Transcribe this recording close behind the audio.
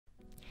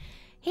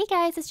Hey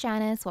guys, it's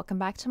Janice. Welcome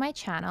back to my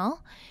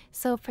channel.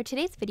 So for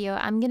today's video,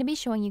 I'm going to be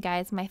showing you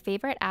guys my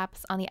favorite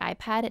apps on the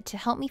iPad to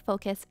help me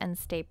focus and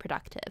stay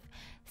productive.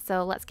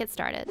 So let's get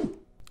started.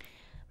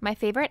 My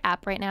favorite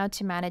app right now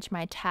to manage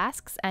my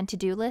tasks and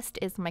to-do list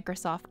is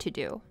Microsoft To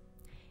Do.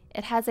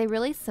 It has a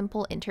really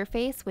simple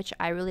interface, which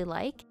I really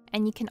like,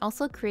 and you can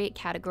also create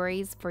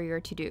categories for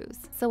your to-dos.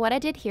 So what I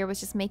did here was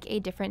just make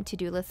a different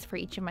to-do list for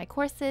each of my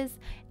courses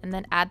and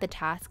then add the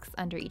tasks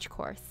under each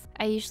course.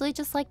 I usually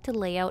just like to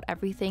lay out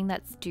everything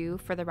that's due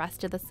for the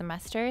rest of the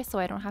semester so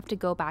I don't have to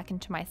go back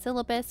into my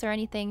syllabus or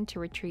anything to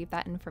retrieve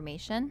that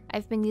information.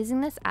 I've been using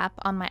this app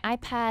on my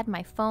iPad,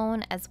 my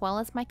phone, as well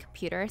as my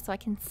computer so I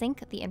can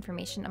sync the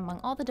information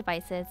among all the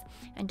devices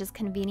and just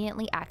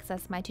conveniently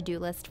access my to-do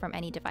list from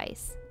any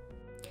device.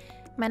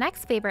 My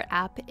next favorite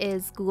app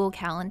is Google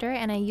Calendar,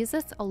 and I use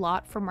this a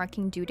lot for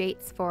marking due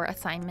dates for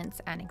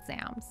assignments and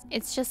exams.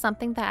 It's just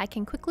something that I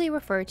can quickly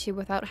refer to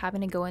without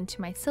having to go into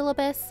my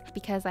syllabus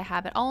because I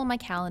have it all on my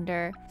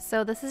calendar.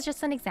 So this is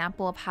just an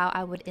example of how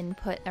I would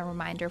input a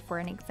reminder for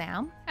an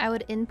exam. I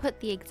would input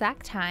the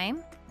exact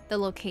time, the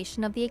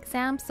location of the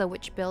exam, so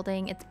which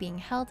building it's being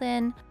held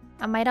in.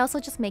 I might also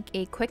just make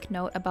a quick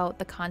note about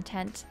the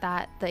content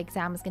that the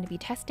exam is going to be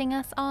testing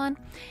us on.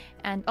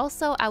 And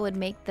also I would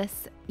make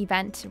this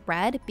event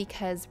red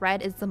because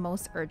red is the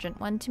most urgent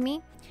one to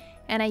me.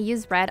 And I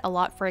use red a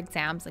lot for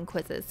exams and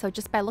quizzes. So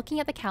just by looking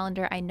at the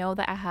calendar, I know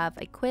that I have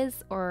a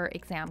quiz or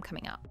exam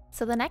coming up.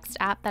 So the next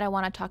app that I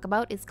want to talk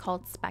about is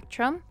called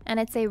Spectrum, and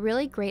it's a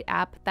really great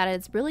app that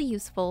is really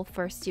useful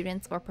for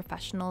students or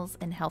professionals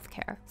in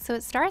healthcare. So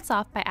it starts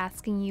off by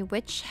asking you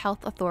which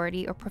health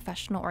authority or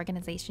professional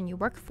organization you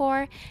work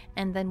for,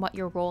 and then what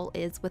your role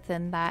is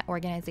within that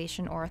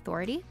organization or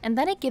authority. And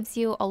then it gives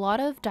you a lot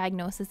of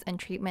diagnosis and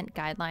treatment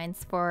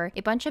guidelines for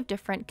a bunch of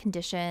different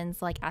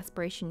conditions like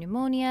aspiration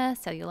pneumonia,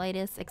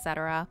 cellulitis,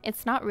 etc.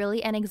 It's not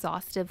really an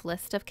exhaustive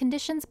list of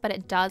conditions, but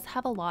it does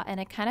have a lot, and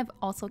it kind of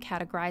also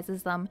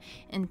categorizes them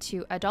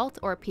into adult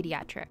or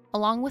pediatric.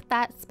 Along with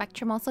that,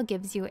 Spectrum also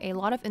gives you a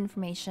lot of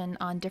information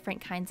on different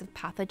kinds of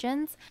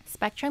pathogens.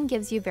 Spectrum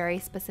gives you very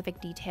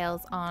specific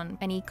details on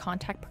any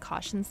contact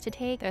precautions to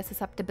take, the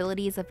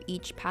susceptibilities of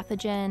each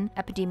pathogen,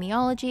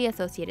 epidemiology,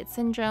 associated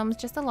syndromes,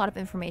 just a lot of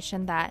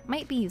information that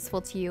might be useful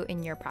to you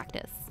in your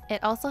practice.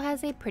 It also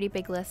has a pretty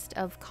big list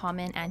of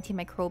common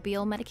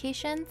antimicrobial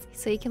medications,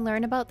 so you can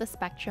learn about the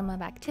spectrum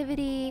of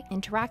activity,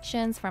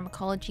 interactions,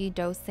 pharmacology,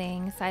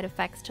 dosing, side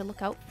effects to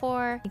look out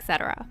for,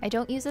 etc. I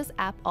don't use this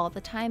app all the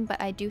time, but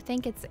I do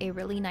think it's a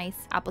really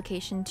nice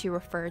application to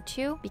refer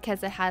to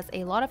because it has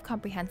a lot of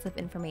comprehensive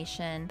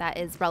information that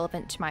is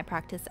relevant to my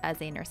practice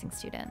as a nursing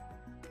student.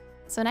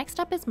 So next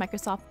up is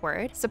Microsoft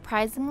Word.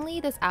 Surprisingly,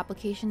 this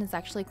application is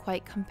actually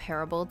quite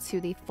comparable to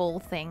the full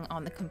thing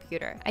on the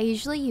computer. I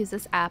usually use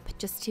this app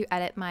just to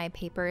edit my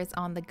papers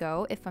on the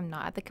go if I'm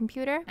not at the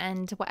computer,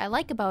 and what I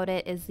like about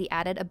it is the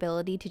added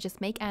ability to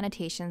just make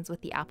annotations with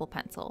the Apple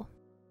Pencil.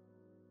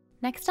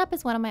 Next up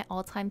is one of my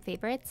all-time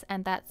favorites,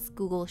 and that's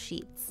Google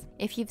Sheets.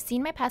 If you've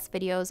seen my past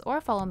videos or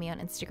follow me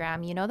on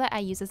Instagram, you know that I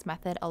use this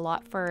method a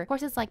lot for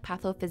courses like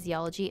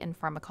pathophysiology and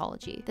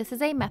pharmacology. This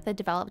is a method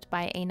developed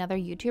by another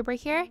YouTuber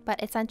here,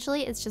 but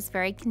essentially it's just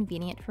very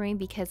convenient for me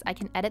because I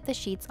can edit the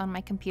sheets on my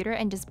computer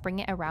and just bring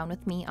it around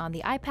with me on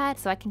the iPad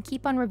so I can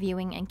keep on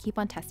reviewing and keep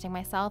on testing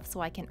myself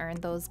so I can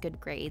earn those good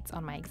grades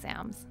on my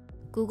exams.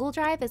 Google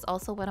Drive is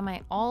also one of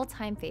my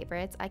all-time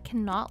favorites. I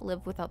cannot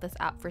live without this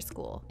app for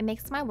school. It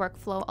makes my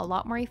workflow a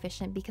lot more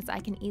efficient because I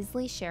can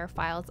easily share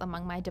files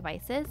among my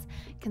devices,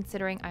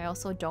 considering I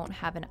also don't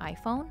have an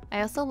iPhone.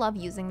 I also love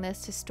using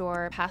this to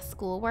store past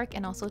schoolwork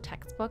and also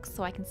textbooks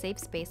so I can save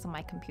space on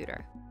my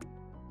computer.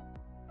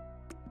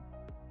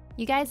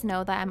 You guys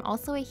know that I'm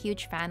also a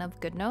huge fan of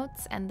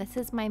GoodNotes, and this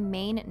is my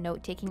main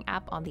note-taking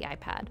app on the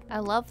iPad. I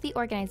love the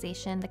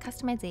organization, the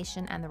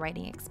customization, and the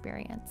writing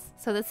experience.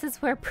 So this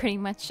is where pretty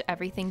much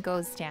everything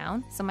goes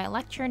down. So my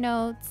lecture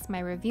notes, my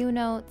review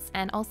notes,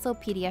 and also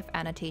PDF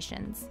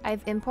annotations.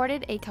 I've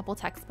imported a couple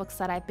textbooks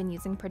that I've been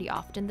using pretty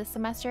often this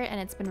semester,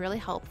 and it's been really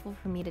helpful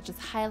for me to just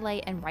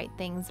highlight and write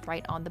things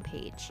right on the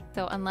page.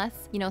 So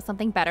unless,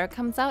 something better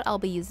comes out, I'll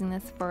be using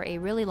this for a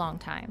really long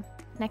time.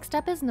 Next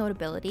up is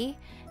Notability.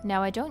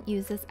 Now, I don't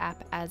use this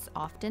app as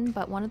often,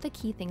 but one of the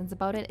key things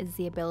about it is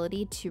the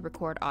ability to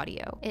record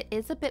audio. It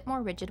is a bit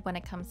more rigid when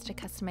it comes to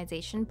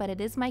customization, but it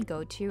is my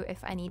go-to if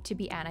I need to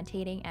be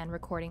annotating and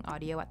recording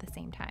audio at the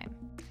same time.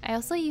 I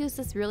also use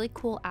this really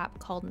cool app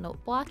called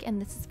Notebloc,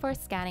 and this is for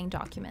scanning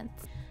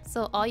documents.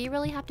 So all you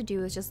really have to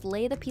do is just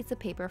lay the piece of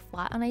paper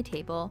flat on a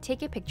table,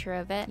 take a picture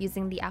of it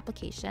using the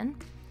application,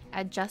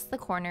 adjust the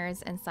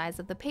corners and size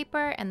of the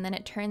paper, and then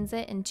it turns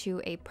it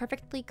into a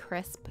perfectly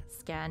crisp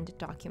scanned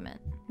document.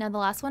 Now the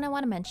last one I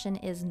want to mention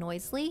is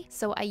Noisli.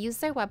 So I use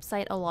their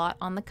website a lot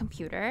on the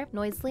computer.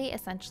 Noisli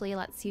essentially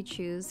lets you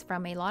choose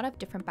from a lot of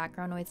different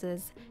background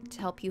noises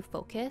to help you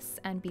focus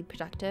and be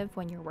productive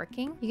when you're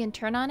working. You can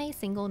turn on a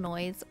single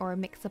noise or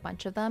mix a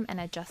bunch of them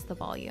and adjust the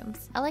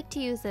volumes. I like to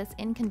use this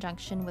in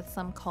conjunction with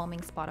some calming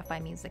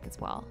Spotify music as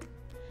well.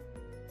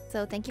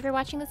 So thank you for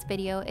watching this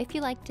video. If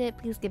you liked it,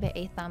 please give it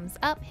a thumbs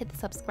up, hit the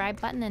subscribe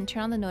button, and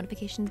turn on the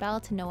notification bell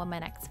to know when my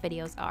next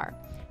videos are.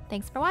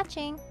 Thanks for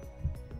watching!